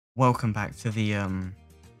Welcome back to the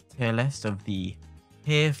tier list of the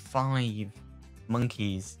tier 5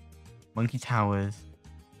 monkey towers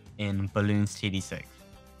in Balloons TD6.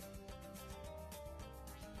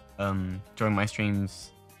 Join my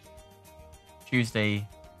streams Tuesday,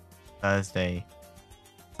 Thursday,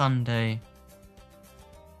 Sunday,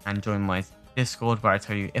 and join my Discord where I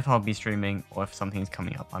tell you if I'll be streaming or if something's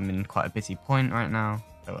coming up. I'm in quite a busy point right now,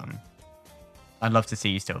 so I'd love to see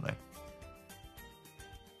you still though.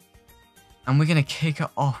 And we're going to kick it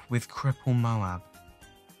off with Cripple Moab.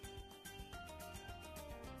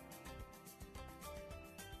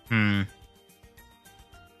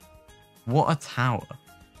 What a tower.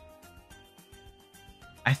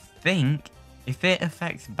 I think if it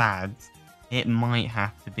affects bads, it might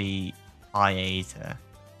have to be high A tier.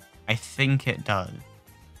 I think it does.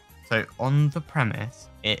 So on the premise,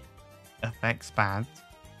 it affects bads.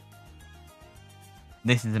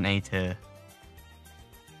 This is an A tier.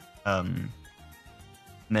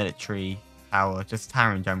 Military tower, just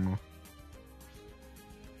tower in general.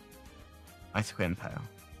 Ice Quit Impale.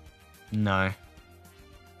 No.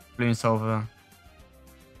 Balloon Solver.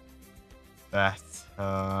 That.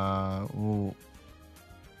 Ooh.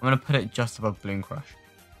 I'm gonna put it just above Balloon Crush.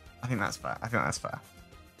 I think that's fair.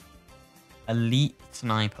 Elite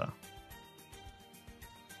Sniper.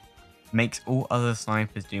 Makes all other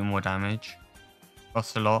snipers do more damage.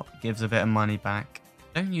 Costs a lot. Gives a bit of money back.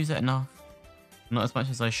 Don't use it enough. Not as much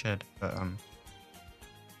as I should, but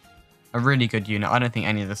a really good unit. I don't think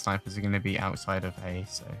any of the snipers are going to be outside of A,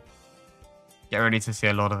 so get ready to see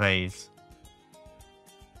a lot of A's.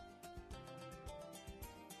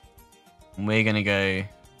 And we're going to go...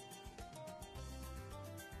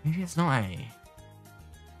 Maybe it's not A.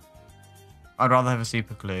 I'd rather have a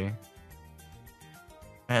super glue.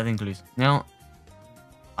 Better than glues. Now,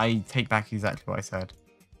 I take back exactly what I said.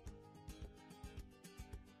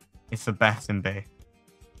 It's the best in B.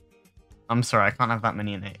 I'm sorry, I can't have that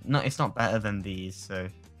many in A. No, it's not better than these, so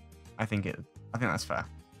I think that's fair.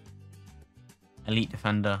 Elite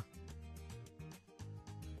Defender.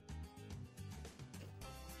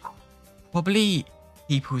 Probably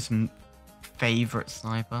people's favorite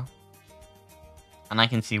sniper. And I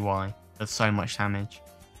can see why. Does so much damage.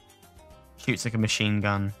 Shoots like a machine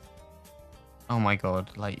gun. Oh my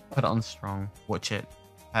god, like, put it on strong. Watch it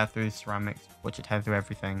tear through ceramics. Watch it tear through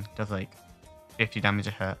everything. Does like 50 damage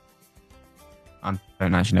a hit. I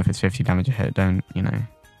don't actually know if it's 50 damage a hit. Don't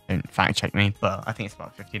fact check me, but I think it's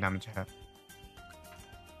about 50 damage a hit.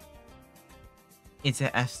 Is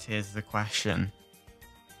it S tier is the question.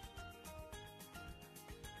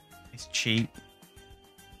 It's cheap.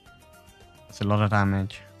 It's a lot of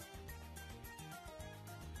damage.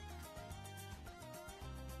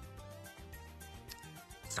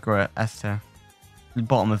 Screw it, S tier. The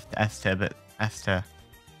bottom of the S tier, but S tier.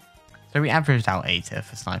 So we averaged out A tier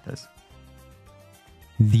for snipers.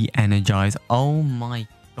 The Energize. Oh my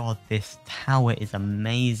god, this tower is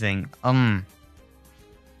amazing. Probably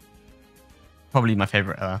my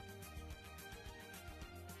favorite ever.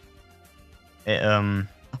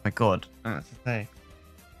 Oh my god, I don't know what to say.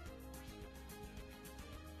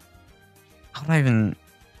 How do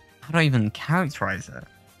I even characterize it?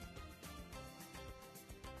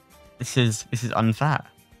 This is unfair.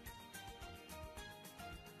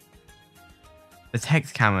 The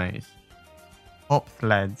text camos. Pops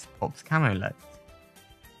leads, pops camo leads.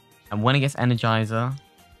 And when it gets Energizer,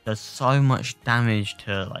 does so much damage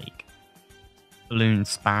to like balloon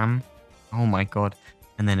spam. Oh my god.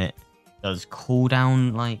 And then it does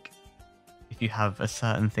cooldown, like if you have a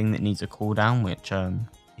certain thing that needs a cooldown, which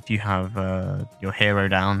if you have your hero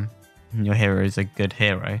down, and your hero is a good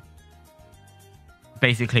hero.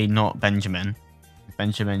 Basically not Benjamin.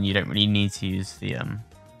 Benjamin, you don't really need to use the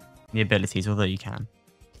abilities, although you can.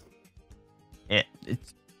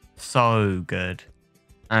 It's so good.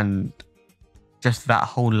 And just that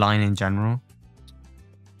whole line in general.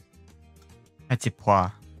 Petit pois.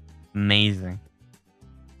 Amazing.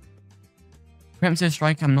 Preemptive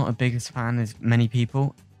Strike, I'm not the biggest fan as many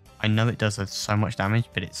people. I know it does so much damage,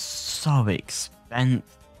 but it's so expensive.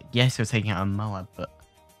 Yes, you're taking out a Moab,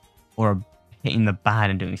 or hitting the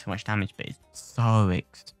bad and doing so much damage, but it's so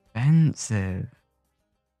expensive.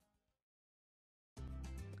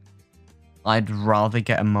 I'd rather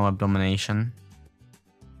get a Moab Domination.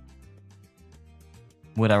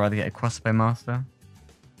 Would I rather get a Crossbow Master?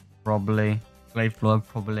 Probably. Glaive Blood,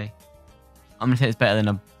 probably. I'm gonna say it's better than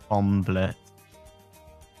a Bomb Blitz.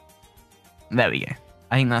 There we go.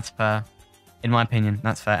 I think that's fair. In my opinion,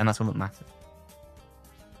 that's fair, and that's all that matters.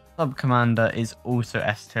 Sub Commander is also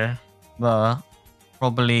S tier, but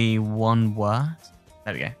probably one worse.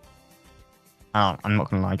 There we go. I'm not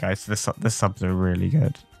gonna lie, guys. The subs are really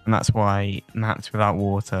good, and that's why maps without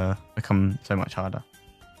water become so much harder.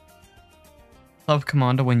 Sub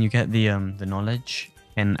commander, when you get the knowledge,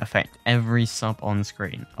 can affect every sub on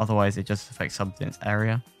screen. Otherwise, it just affects subs in its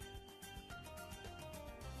area.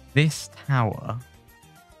 This tower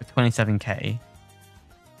for 27k.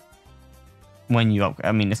 When you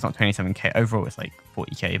I mean, it's not 27k overall. It's like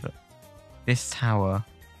 40k, but this tower,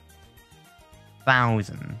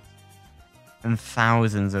 thousands and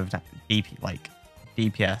thousands of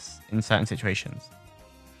DPS in certain situations,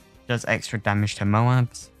 does extra damage to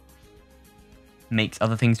Moabs, makes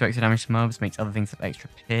other things do extra damage to Moabs, makes other things have extra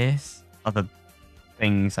pierce, other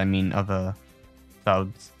things, I mean other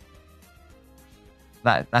subs.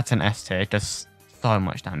 That's an S tier, it does so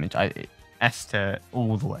much damage. S tier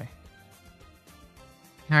all the way.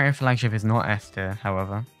 Carrier flagship is not S tier,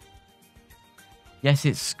 however. Yes,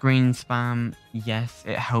 it's screen spam. Yes,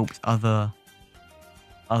 it helps other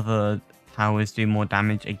towers do more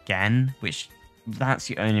damage again, which that's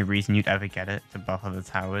the only reason you'd ever get it, to buff other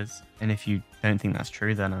towers. And if you don't think that's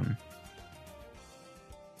true, then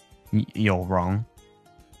you're wrong.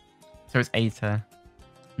 So it's A tier.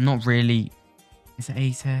 Not really. Is it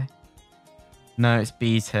A tier? No, it's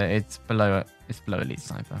B tier. It's below Elite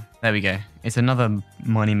Sniper. There we go. It's another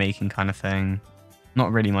money making kind of thing.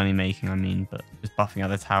 Not really money making, I mean, but just buffing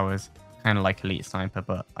other towers. Kind of like Elite Sniper,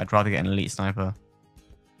 but I'd rather get an Elite Sniper,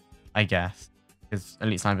 I guess, because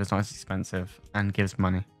Elite Sniper is not as expensive and gives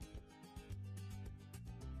money.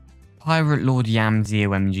 Pirate Lord Yam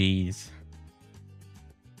ZOMGs.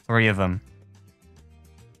 3 of them.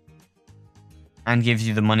 And gives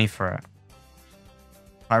you the money for it.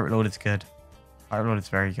 Pirate Lord is good. Pirate Lord is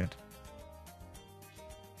very good.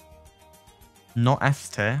 Not S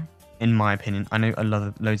tier, in my opinion. I know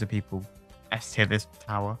loads of people S tier this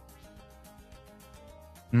tower.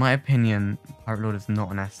 In my opinion, Pirate Lord is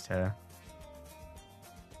not an S tier,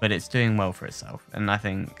 but it's doing well for itself, and I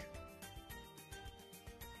think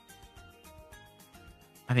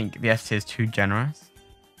the S tier is too generous.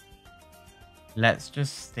 Let's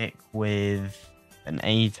just stick with an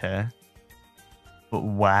A tier, but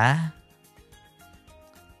where?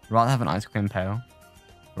 Rather have an Ice Cream Pail,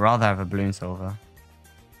 rather have a Balloon Silver,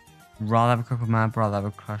 rather have a Cripple Mab, rather have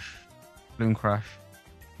a Crush, Balloon Crush,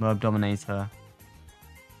 Mob Dominator.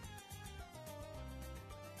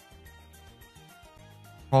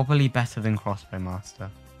 Probably better than Crossbow Master.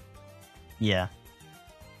 Yeah.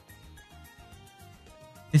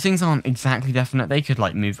 These things aren't exactly definite. They could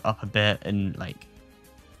like move up a bit and like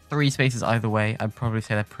 3 spaces either way. I'd probably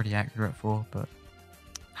say they're pretty accurate for, but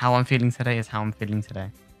how I'm feeling today is how I'm feeling today.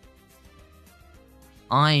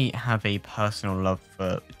 I have a personal love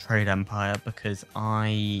for Trade Empire because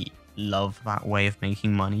I love that way of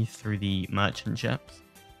making money through the merchant ships.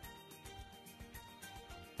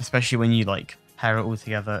 Especially when you like pair it all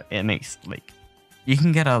together, it makes like you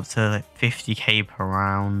can get up to like 50k per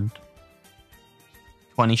round.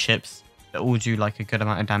 20 ships that all do like a good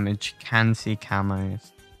amount of damage, can see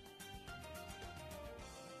camos.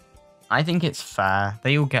 I think it's fair.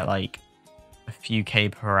 They all get like a few K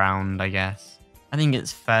per round, I guess. I think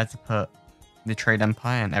it's fair to put the Trade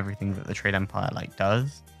Empire and everything that the Trade Empire like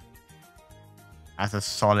does as a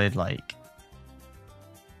solid like.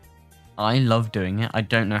 I love doing it. I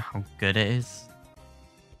don't know how good it is.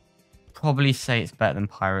 Probably say it's better than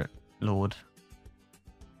Pirate Lord.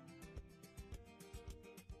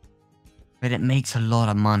 But it makes a lot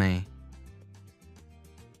of money.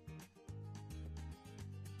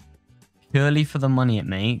 Purely for the money it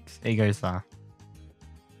makes, it goes there.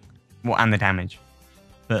 Well, and the damage.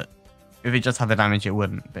 But if it just had the damage, it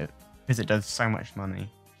wouldn't. But because it does so much money.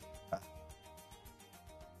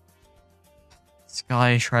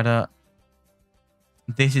 Sky Shredder.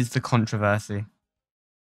 This is the controversy.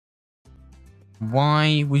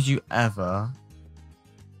 Why would you ever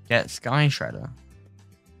get Sky Shredder?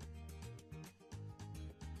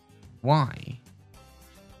 Why?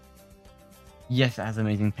 Yes, it has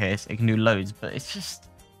amazing pierce. It can do loads, but it's just...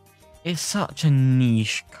 It's such a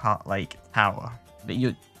niche cut, like, tower. That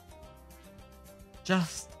you...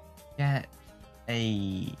 Just get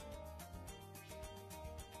a...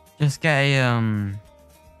 Just get a,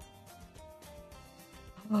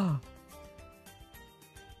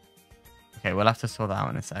 Okay, we'll have to sort that out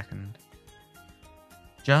in a second.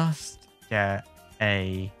 Just get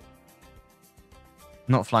a...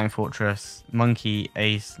 Not Flying Fortress. Monkey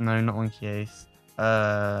Ace. No, not Monkey Ace.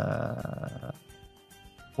 4th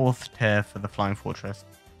tier for the Flying Fortress.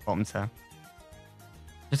 Bottom tier.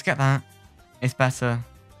 Just get that. It's better.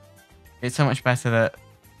 It's so much better that...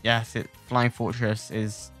 Yes, Flying Fortress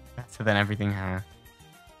is better than everything here.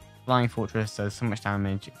 Flying Fortress does so much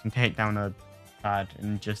damage. It can take down a bad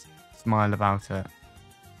and just smile about it.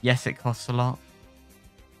 Yes, it costs a lot.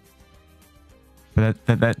 But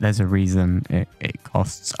there's a reason it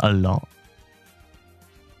costs a lot.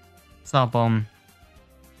 Star Bomb.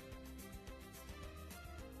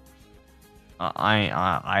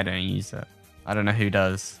 I don't use it. I don't know who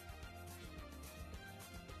does.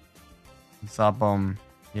 Star Bomb.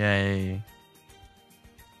 Yay.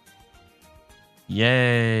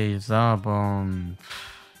 Yay, Zarbomb.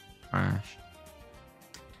 Trash.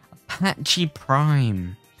 Apache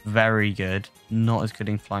Prime. Very good. Not as good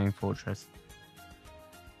in Flying Fortress.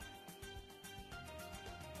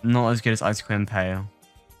 Not as good as Ice Queen Pale.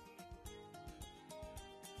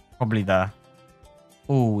 Probably there.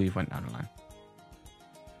 Oh, we went down the line.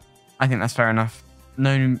 I think that's fair enough.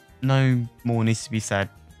 No more needs to be said.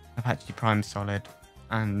 Apache Prime solid.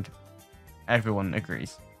 And everyone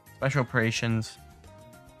agrees. Special Operations.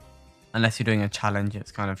 Unless you're doing a challenge,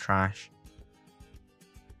 it's kind of trash.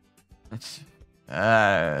 It's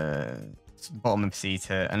bottom of C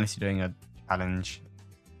tier. Unless you're doing a challenge.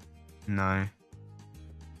 No.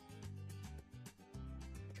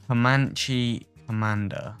 Comanche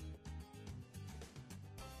Commander.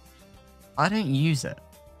 I don't use it.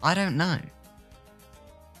 I don't know.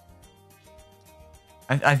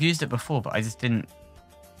 I've used it before, but I just didn't...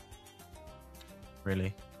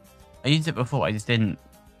 Really? I used it before, I just didn't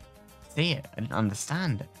see it. I didn't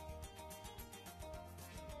understand it.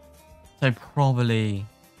 So probably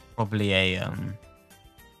a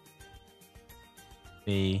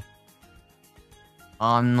B.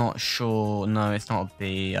 I'm not sure. No, it's not a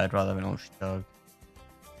B. I'd rather have an Ultra Dog.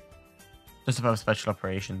 Just above Special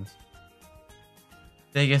Operations.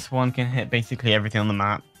 Biggest one can hit basically everything on the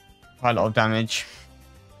map. Quite a lot of damage.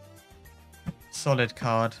 Solid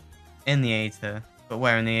card. In the A tier. But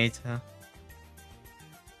where in the A tier?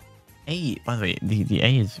 A, by the way, the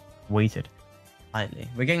A is weighted highly.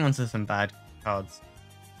 We're getting onto some bad cards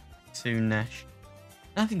soonish.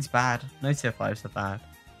 Nothing's bad. No tier 5s are bad.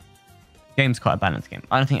 The game's quite a balanced game.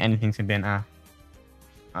 I don't think anything's gonna be an F.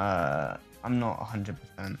 I'm not 100%.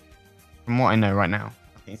 From what I know right now,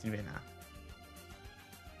 I think it's gonna be an F.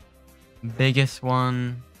 Biggest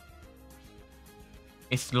one.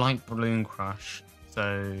 It's like Balloon Crush,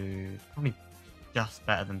 so probably just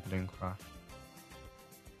better than Balloon Crush.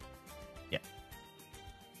 Yeah.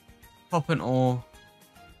 Pop and Ore.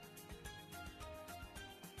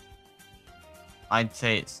 I'd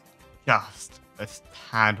say it's just a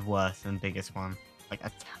tad worse than Biggest one. Like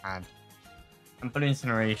a tad. And Balloon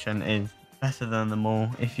Incineration is better than them all.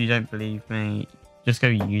 If you don't believe me, just go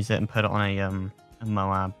use it and put it on a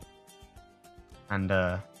Moab. And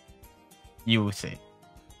you will see.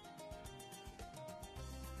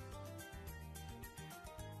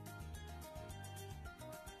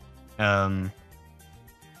 I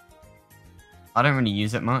don't really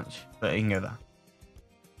use it much, but it can go there.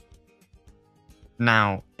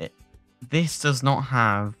 Now, this does not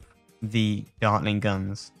have the Gatling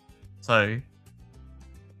guns, so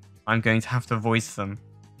I'm going to have to voice them.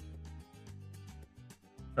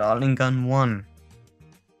 Gatling Gun 1.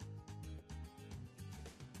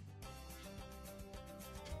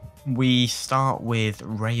 We start with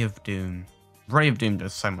Ray of Doom. Ray of Doom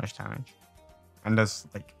does so much damage. And does,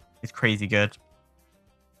 like, it's crazy good.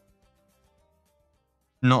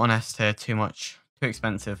 Not on S tier, too much. Too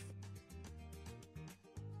expensive.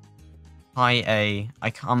 High A, I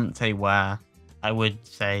can't say where. I would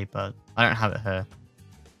say, but I don't have it here.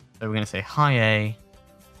 So we're going to say high A.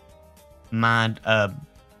 Mad,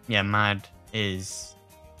 yeah, Mad is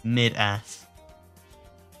mid S.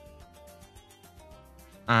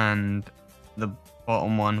 And the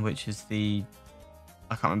bottom one, which is the,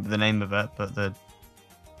 I can't remember the name of it, but the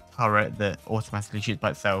turret that automatically shoots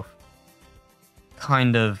by itself.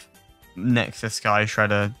 Kind of next to Sky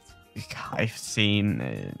Shredder. I've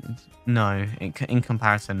seen, no, in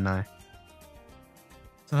comparison, no.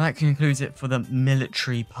 So that concludes it for the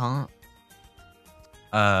military part.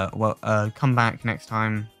 Come back next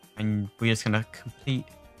time and we're just gonna complete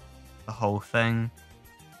the whole thing.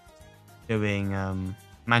 Doing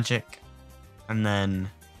magic and then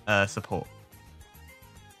support.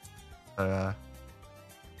 So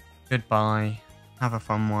goodbye, have a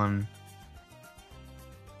fun one.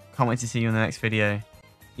 Can't wait to see you in the next video.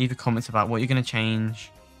 Leave comments about what you're going to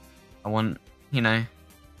change. I want, you know,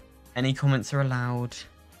 any comments are allowed.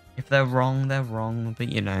 If they're wrong, but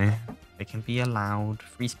you know, they can be allowed.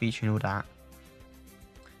 Free speech and all that.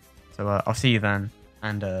 So I'll see you then,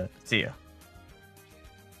 and see ya.